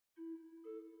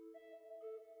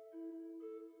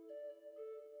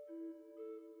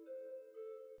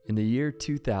In the year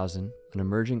 2000, an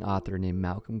emerging author named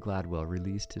Malcolm Gladwell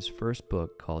released his first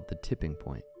book called The Tipping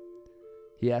Point.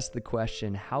 He asked the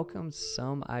question, how come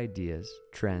some ideas,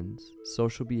 trends,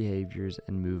 social behaviors,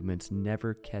 and movements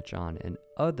never catch on and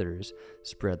others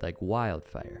spread like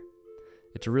wildfire?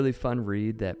 It's a really fun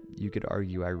read that you could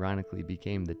argue ironically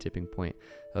became the tipping point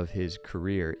of his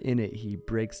career. In it, he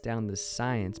breaks down the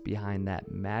science behind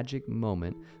that magic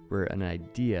moment where an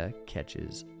idea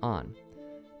catches on.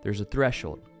 There's a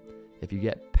threshold. If you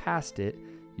get past it,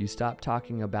 you stop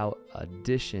talking about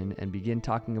addition and begin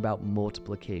talking about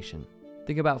multiplication.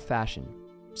 Think about fashion.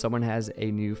 Someone has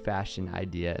a new fashion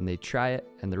idea and they try it,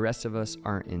 and the rest of us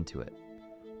aren't into it.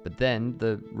 But then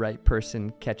the right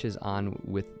person catches on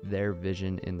with their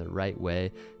vision in the right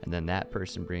way, and then that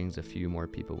person brings a few more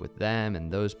people with them,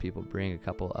 and those people bring a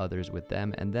couple others with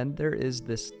them, and then there is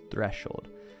this threshold,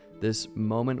 this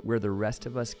moment where the rest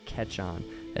of us catch on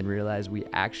and realize we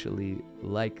actually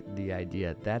like the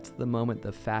idea. That's the moment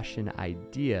the fashion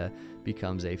idea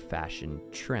becomes a fashion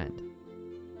trend.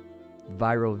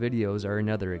 Viral videos are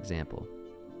another example.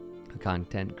 A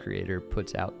content creator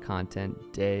puts out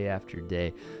content day after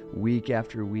day, week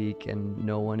after week, and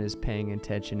no one is paying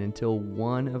attention until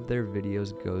one of their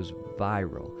videos goes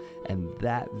viral. And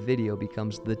that video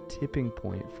becomes the tipping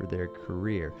point for their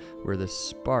career, where the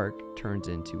spark turns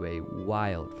into a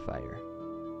wildfire.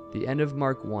 The end of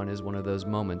Mark 1 is one of those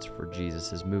moments for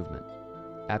Jesus' movement.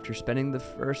 After spending the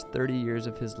first 30 years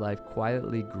of his life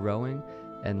quietly growing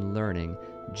and learning,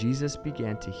 Jesus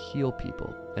began to heal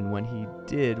people, and when he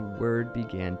did, word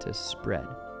began to spread.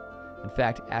 In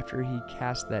fact, after he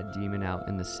cast that demon out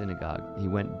in the synagogue, he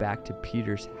went back to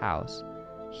Peter's house,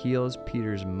 heals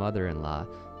Peter's mother-in-law,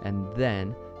 and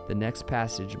then the next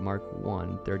passage, Mark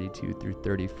 1:32 through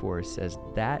 34, says,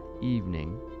 that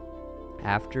evening,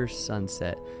 after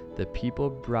sunset, the people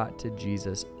brought to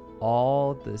Jesus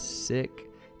all the sick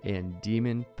and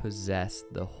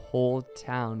demon-possessed. The whole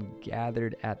town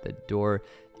gathered at the door,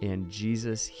 and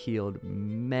Jesus healed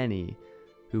many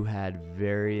who had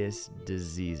various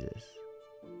diseases.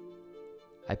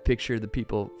 I picture the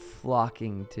people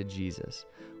flocking to Jesus,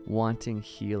 wanting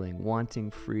healing,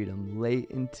 wanting freedom late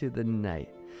into the night.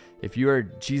 If you are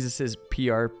Jesus's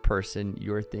PR person,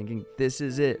 you're thinking, this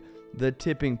is it, the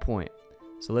tipping point.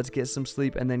 So let's get some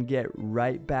sleep and then get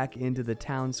right back into the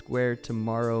town square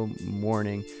tomorrow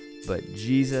morning. But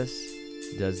Jesus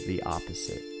does the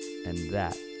opposite. And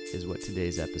that is what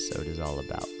today's episode is all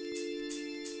about.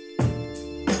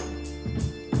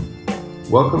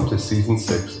 Welcome to Season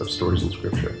 6 of Stories in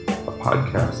Scripture, a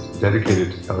podcast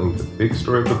dedicated to telling the big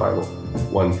story of the Bible,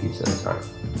 one piece at a time.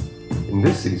 In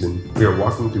this season, we are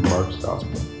walking through Mark's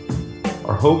Gospel.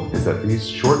 Our hope is that these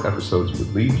short episodes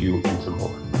would lead you into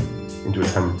more, into a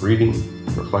time of reading,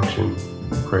 reflection,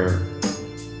 prayer,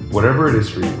 whatever it is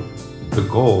for you. The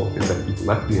goal is that you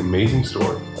let the amazing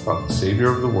story about the Savior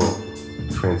of the world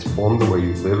transform the way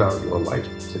you live out your life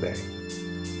today.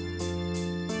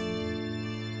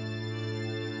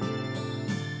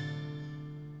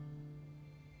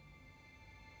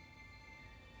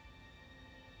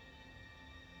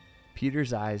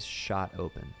 Peter's eyes shot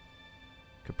open.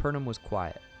 Capernaum was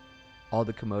quiet. All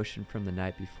the commotion from the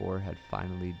night before had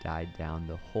finally died down.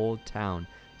 The whole town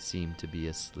seemed to be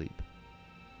asleep,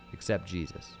 except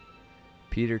Jesus.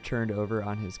 Peter turned over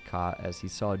on his cot as he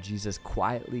saw Jesus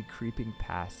quietly creeping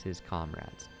past his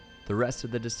comrades. The rest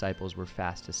of the disciples were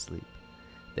fast asleep.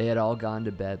 They had all gone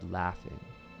to bed laughing,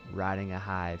 riding a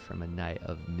high from a night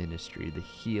of ministry, the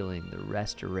healing, the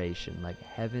restoration, like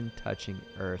heaven touching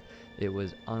earth. It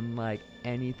was unlike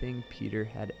anything Peter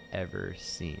had ever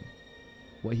seen.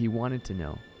 What he wanted to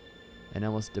know, and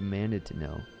almost demanded to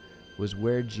know, was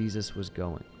where Jesus was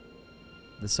going.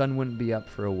 The sun wouldn't be up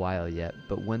for a while yet,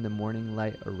 but when the morning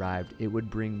light arrived, it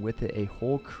would bring with it a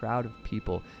whole crowd of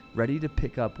people ready to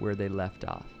pick up where they left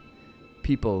off.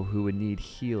 People who would need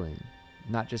healing,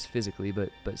 not just physically,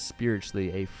 but spiritually,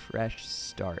 a fresh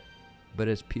start. But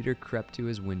as Peter crept to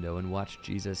his window and watched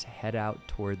Jesus head out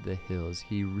toward the hills,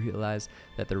 he realized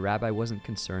that the rabbi wasn't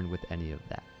concerned with any of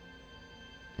that.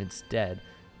 Instead,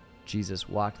 Jesus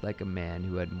walked like a man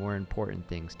who had more important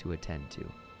things to attend to.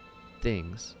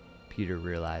 Things, Peter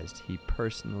realized, he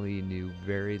personally knew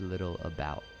very little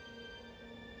about.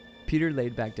 Peter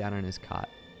laid back down on his cot,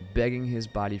 begging his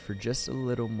body for just a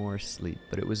little more sleep,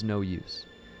 but it was no use.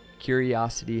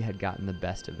 Curiosity had gotten the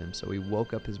best of him, so he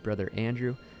woke up his brother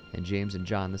Andrew and James and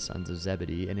John, the sons of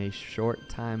Zebedee, and a short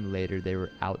time later they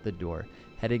were out the door,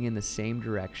 heading in the same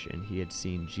direction he had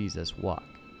seen Jesus walk.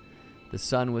 The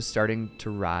sun was starting to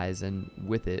rise, and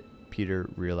with it, Peter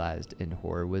realized in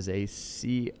horror was a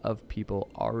sea of people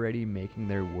already making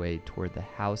their way toward the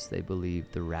house they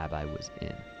believed the rabbi was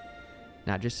in.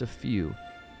 Not just a few,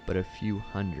 but a few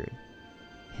hundred.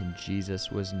 And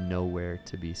Jesus was nowhere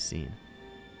to be seen.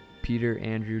 Peter,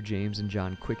 Andrew, James, and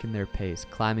John quickened their pace,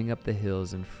 climbing up the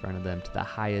hills in front of them to the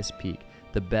highest peak,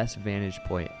 the best vantage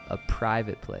point, a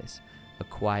private place, a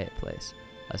quiet place,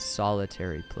 a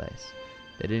solitary place.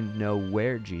 They didn't know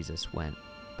where Jesus went,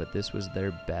 but this was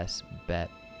their best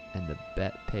bet, and the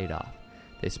bet paid off.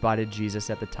 They spotted Jesus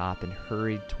at the top and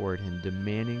hurried toward him,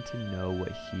 demanding to know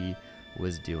what he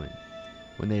was doing.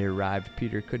 When they arrived,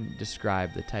 Peter couldn't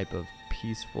describe the type of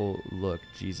peaceful look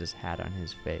Jesus had on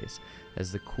his face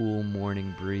as the cool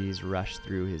morning breeze rushed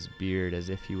through his beard, as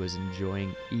if he was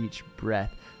enjoying each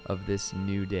breath of this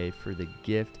new day for the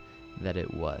gift that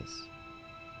it was.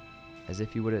 As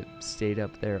if he would have stayed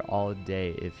up there all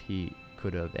day if he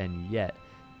could have, and yet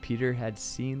Peter had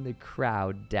seen the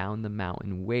crowd down the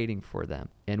mountain waiting for them,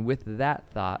 and with that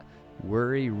thought,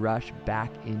 worry rushed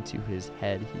back into his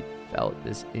head. He felt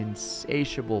this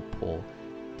insatiable pull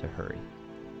to hurry.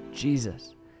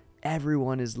 Jesus,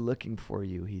 everyone is looking for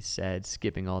you, he said,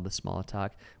 skipping all the small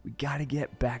talk. We gotta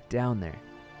get back down there.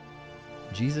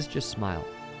 Jesus just smiled,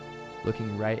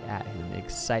 looking right at him,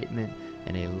 excitement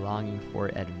and a longing for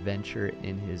adventure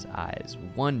in his eyes.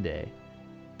 One day,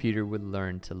 Peter would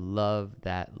learn to love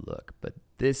that look, but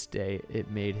this day it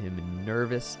made him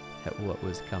nervous at what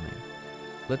was coming.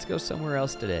 Let's go somewhere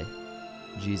else today,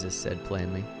 Jesus said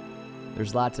plainly.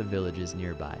 There's lots of villages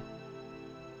nearby.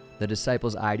 The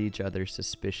disciples eyed each other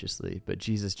suspiciously, but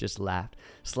Jesus just laughed,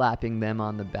 slapping them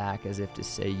on the back as if to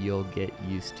say, you'll get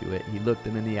used to it. He looked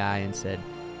them in the eye and said,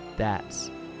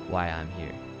 that's why I'm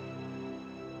here.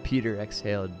 Peter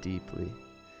exhaled deeply,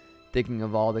 thinking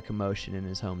of all the commotion in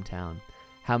his hometown.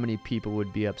 How many people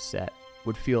would be upset,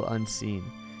 would feel unseen.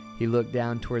 He looked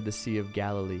down toward the Sea of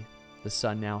Galilee, the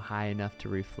sun now high enough to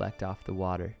reflect off the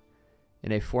water.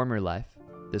 In a former life,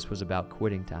 this was about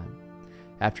quitting time.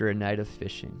 After a night of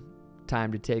fishing,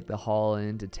 time to take the haul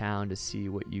into town to see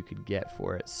what you could get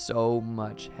for it. So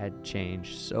much had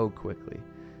changed so quickly,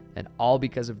 and all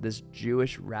because of this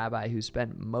Jewish rabbi who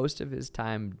spent most of his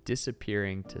time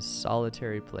disappearing to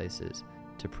solitary places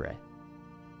to pray.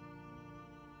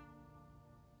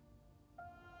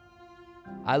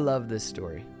 I love this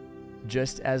story.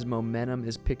 Just as momentum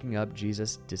is picking up,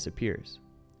 Jesus disappears.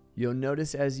 You'll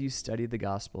notice as you study the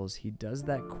Gospels, he does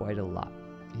that quite a lot.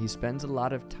 He spends a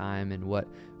lot of time in what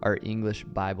our English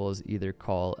Bibles either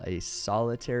call a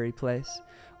solitary place,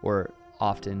 or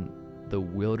often the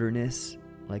wilderness,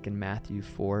 like in Matthew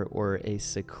 4, or a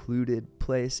secluded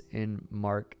place in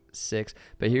Mark 6.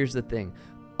 But here's the thing.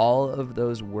 All of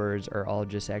those words are all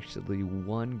just actually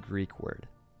one Greek word.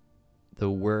 The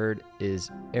word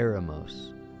is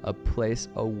eremos, a place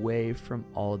away from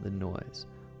all the noise,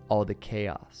 all the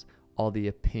chaos, all the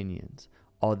opinions,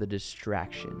 all the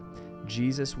distraction.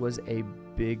 Jesus was a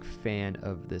big fan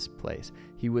of this place.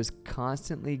 He was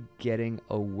constantly getting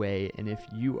away, and if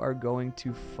you are going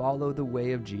to follow the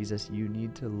way of Jesus, you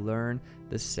need to learn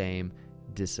the same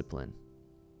discipline.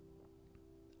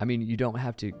 I mean, you don't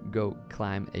have to go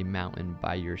climb a mountain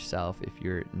by yourself if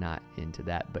you're not into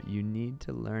that, but you need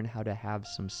to learn how to have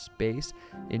some space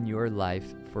in your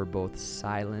life for both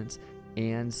silence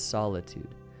and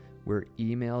solitude, where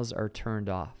emails are turned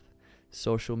off,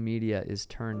 social media is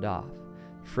turned off,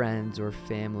 friends or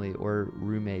family or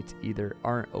roommates either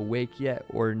aren't awake yet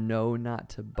or know not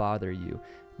to bother you.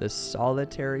 The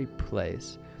solitary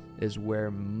place is where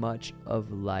much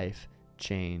of life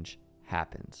change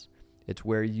happens. It's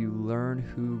where you learn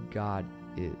who God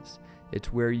is.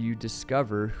 It's where you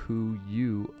discover who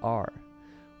you are,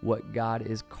 what God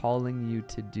is calling you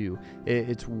to do.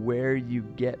 It's where you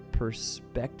get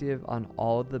perspective on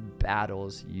all the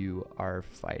battles you are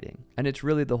fighting. And it's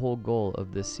really the whole goal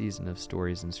of this season of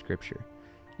Stories in Scripture.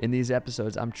 In these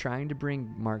episodes, I'm trying to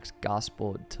bring Mark's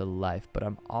gospel to life, but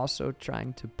I'm also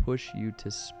trying to push you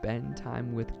to spend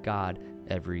time with God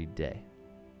every day.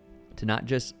 To not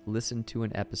just listen to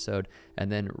an episode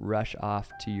and then rush off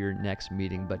to your next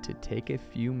meeting, but to take a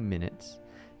few minutes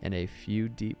and a few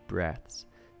deep breaths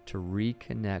to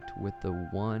reconnect with the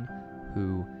one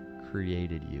who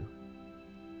created you.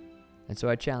 And so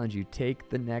I challenge you, take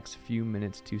the next few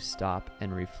minutes to stop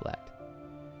and reflect.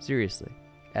 Seriously,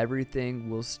 everything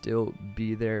will still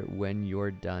be there when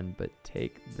you're done, but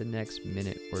take the next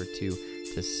minute or two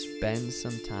to spend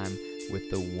some time with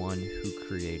the one who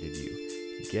created you.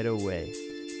 Get away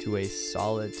to a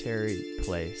solitary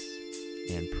place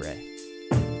and pray.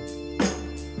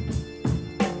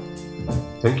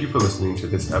 Thank you for listening to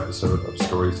this episode of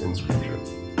Stories in Scripture.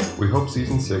 We hope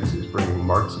Season 6 is bringing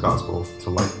Mark's Gospel to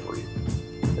life for you,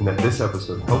 and that this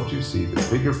episode helped you see the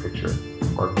bigger picture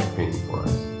Mark is painting for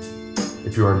us.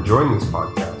 If you are enjoying this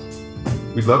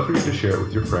podcast, we'd love for you to share it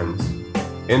with your friends,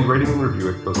 and rating and review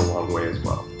it goes a long way as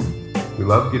well. We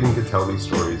love getting to tell these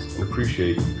stories and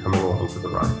appreciate you coming along for the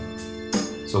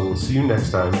ride. So we'll see you next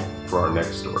time for our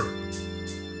next story.